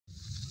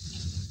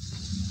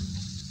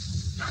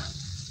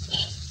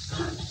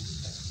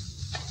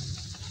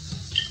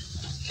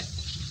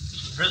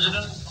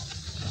President,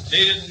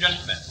 ladies and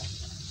gentlemen,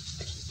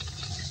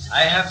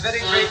 I have very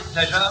great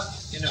pleasure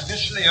in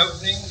officially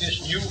opening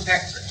this new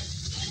factory,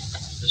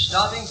 the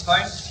starting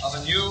point of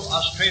a new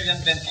Australian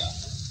venture.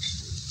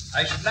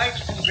 I should like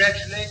to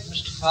congratulate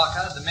Mr.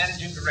 Parker, the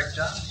Managing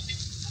Director,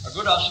 a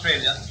good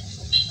Australian,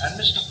 and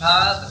Mr.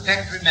 Power, the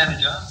factory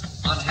manager,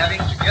 on having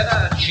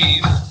together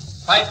achieved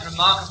quite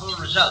remarkable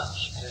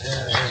results.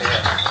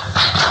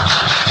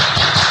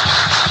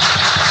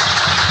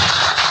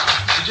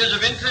 It is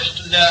of interest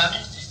to learn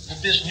that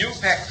this new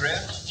factory,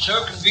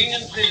 so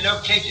conveniently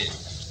located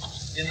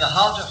in the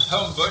heart of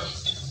Homebush,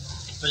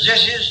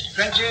 possesses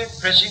 20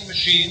 pressing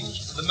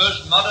machines of the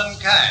most modern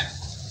kind,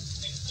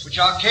 which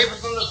are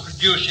capable of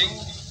producing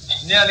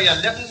nearly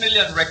 11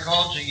 million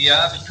records a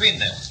year between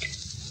them.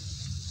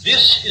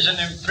 This is an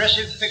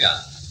impressive figure,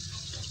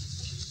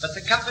 but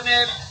the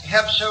company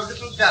have so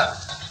little doubt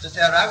that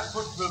their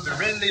output will be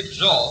readily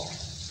absorbed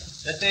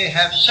that they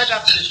have set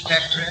up this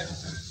factory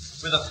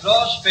with a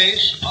floor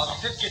space of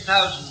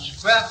 50,000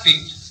 square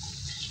feet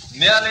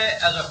merely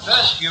as a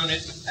first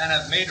unit and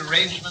have made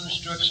arrangements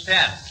to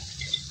expand.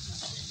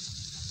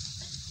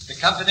 The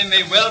company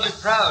may well be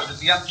proud of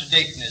the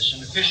up-to-dateness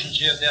and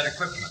efficiency of their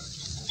equipment,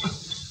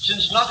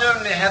 since not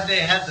only have they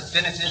had the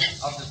benefit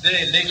of the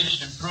very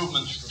latest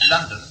improvements from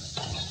London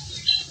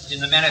in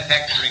the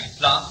manufacturing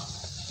plant,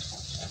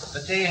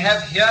 but they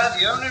have here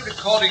the only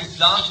recording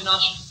plant in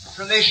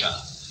Australasia.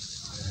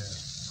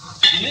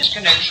 In this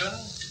connection,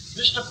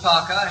 Mr.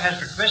 Parker has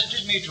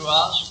requested me to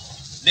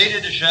ask Lady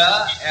de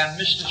Shire and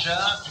Mr.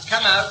 Shire to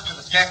come out to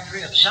the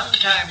factory at some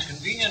time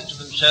convenient to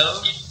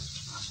themselves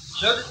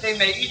so that they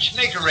may each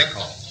make a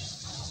record.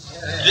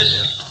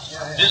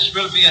 This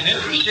will be an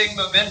interesting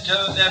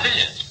memento of their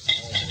visit.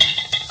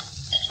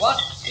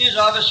 What is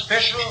of a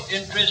special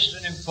interest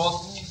and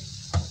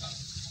importance,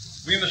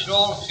 we must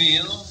all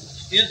feel,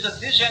 is that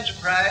this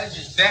enterprise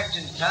is backed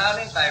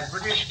entirely by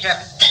British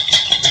capital.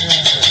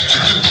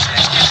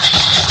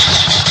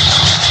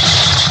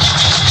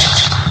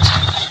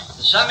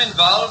 The sum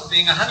involved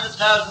being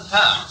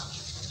 £100,000.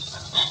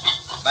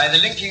 By the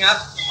linking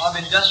up of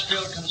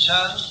industrial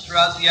concerns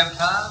throughout the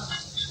empire,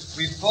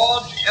 we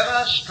forge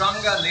ever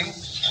stronger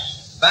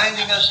links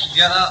binding us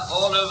together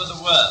all over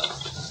the world.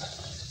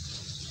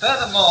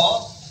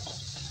 Furthermore,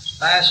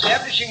 by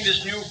establishing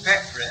this new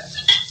factory,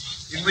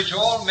 in which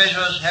all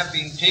measures have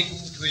been taken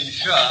to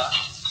ensure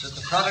that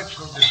the products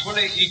will be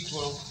fully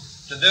equal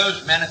to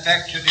those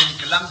manufactured in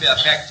Columbia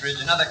factories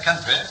in other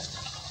countries,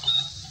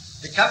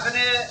 the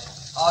company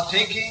are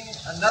taking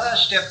another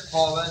step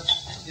forward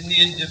in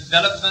the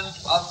development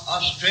of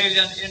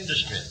Australian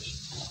industries.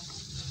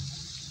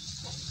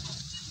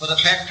 For the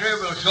factory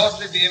will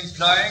shortly be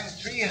employing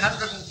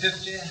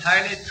 350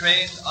 highly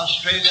trained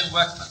Australian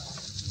workmen.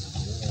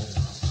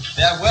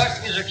 Their work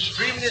is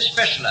extremely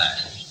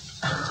specialized,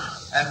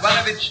 and one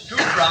of its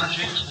two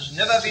branches has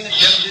never been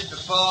attempted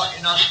before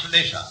in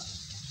Australasia.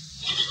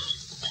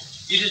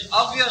 It is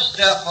obvious,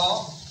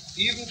 therefore,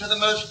 even to the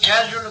most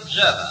casual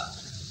observer,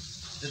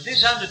 that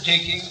this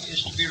undertaking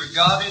is to be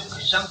regarded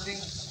as something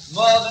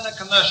more than a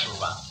commercial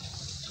one.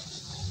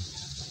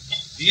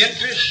 The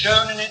interest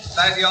shown in it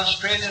by the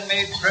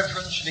Australian-made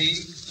Preference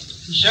League,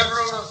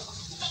 several of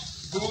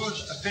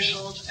whose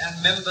officials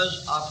and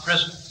members are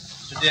present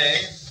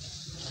today,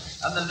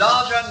 and the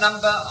larger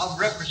number of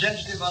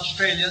representative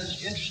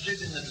Australians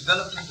interested in the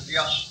development of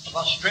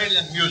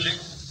Australian music,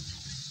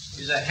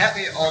 is a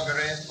happy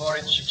augury for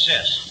its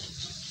success.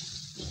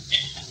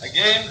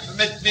 Again,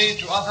 permit me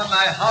to offer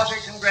my hearty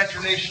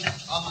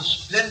congratulations on the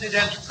splendid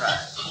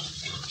enterprise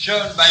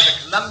shown by the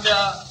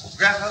Columbia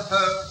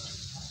Graphophone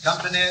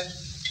Company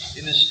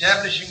in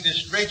establishing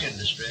this great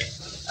industry,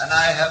 and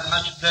I have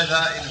much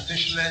pleasure in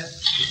officially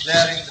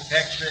declaring the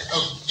factory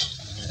open.